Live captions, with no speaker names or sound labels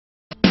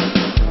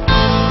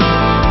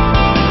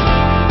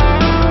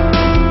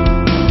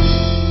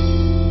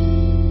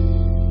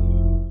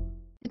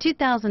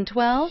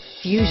2012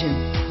 Fusion.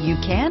 You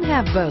can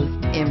have both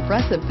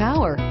impressive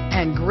power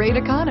and great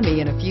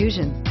economy in a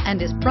Fusion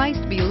and is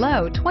priced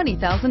below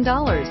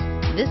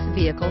 $20,000. This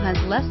vehicle has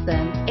less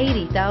than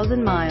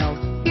 80,000 miles.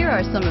 Here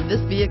are some of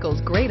this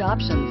vehicle's great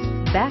options: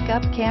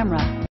 backup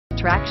camera,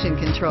 traction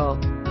control,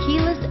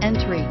 keyless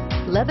entry,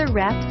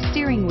 leather-wrapped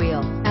steering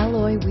wheel,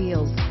 alloy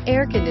wheels,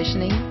 air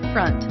conditioning,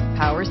 front,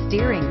 power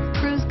steering,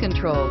 cruise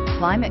control,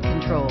 climate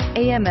control,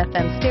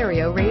 AM/FM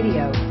stereo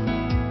radio.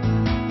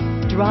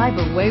 Drive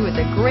away with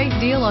a great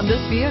deal on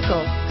this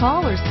vehicle.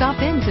 Call or stop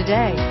in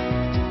today.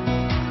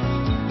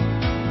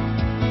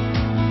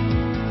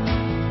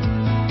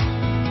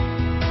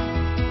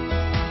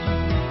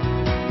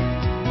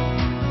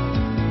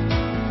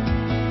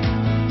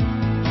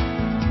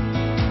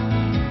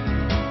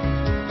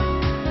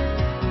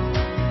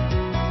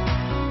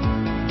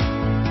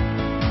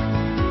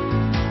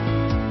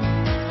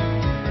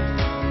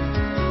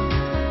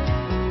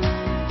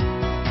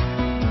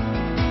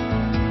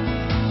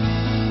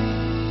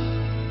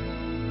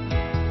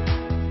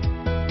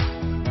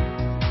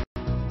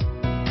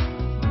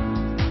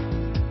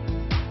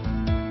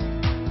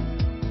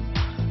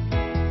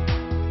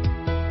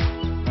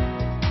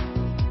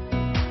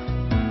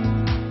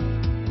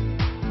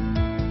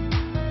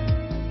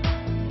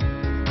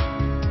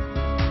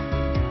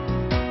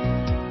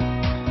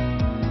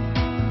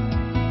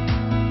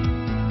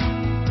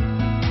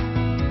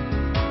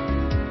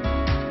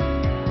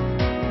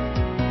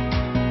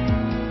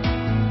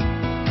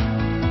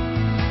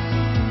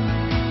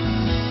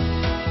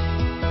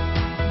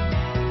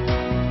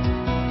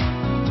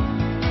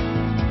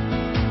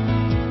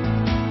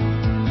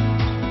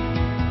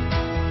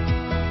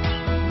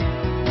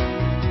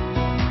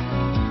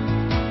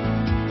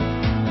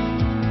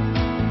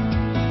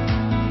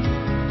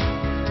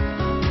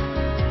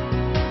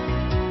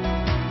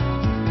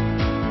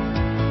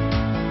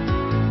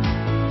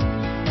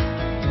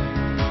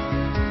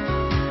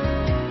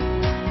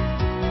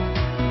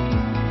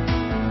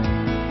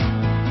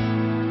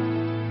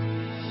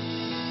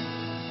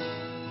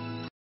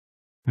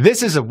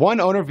 This is a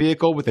one-owner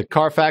vehicle with a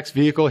Carfax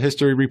Vehicle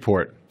History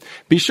Report.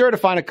 Be sure to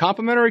find a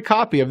complimentary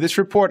copy of this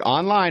report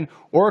online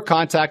or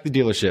contact the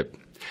dealership.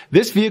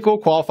 This vehicle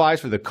qualifies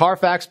for the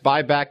Carfax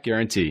Buyback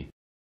Guarantee.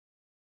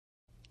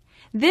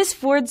 This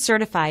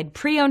Ford-certified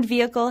pre-owned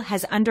vehicle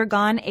has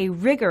undergone a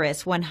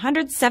rigorous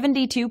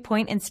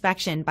 172-point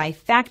inspection by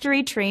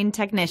factory-trained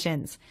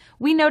technicians.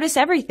 We notice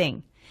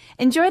everything.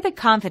 Enjoy the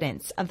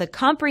confidence of the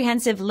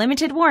comprehensive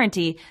limited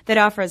warranty that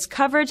offers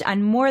coverage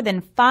on more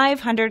than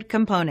 500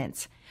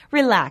 components.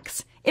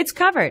 Relax, it's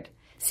covered.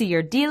 See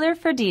your dealer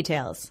for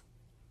details.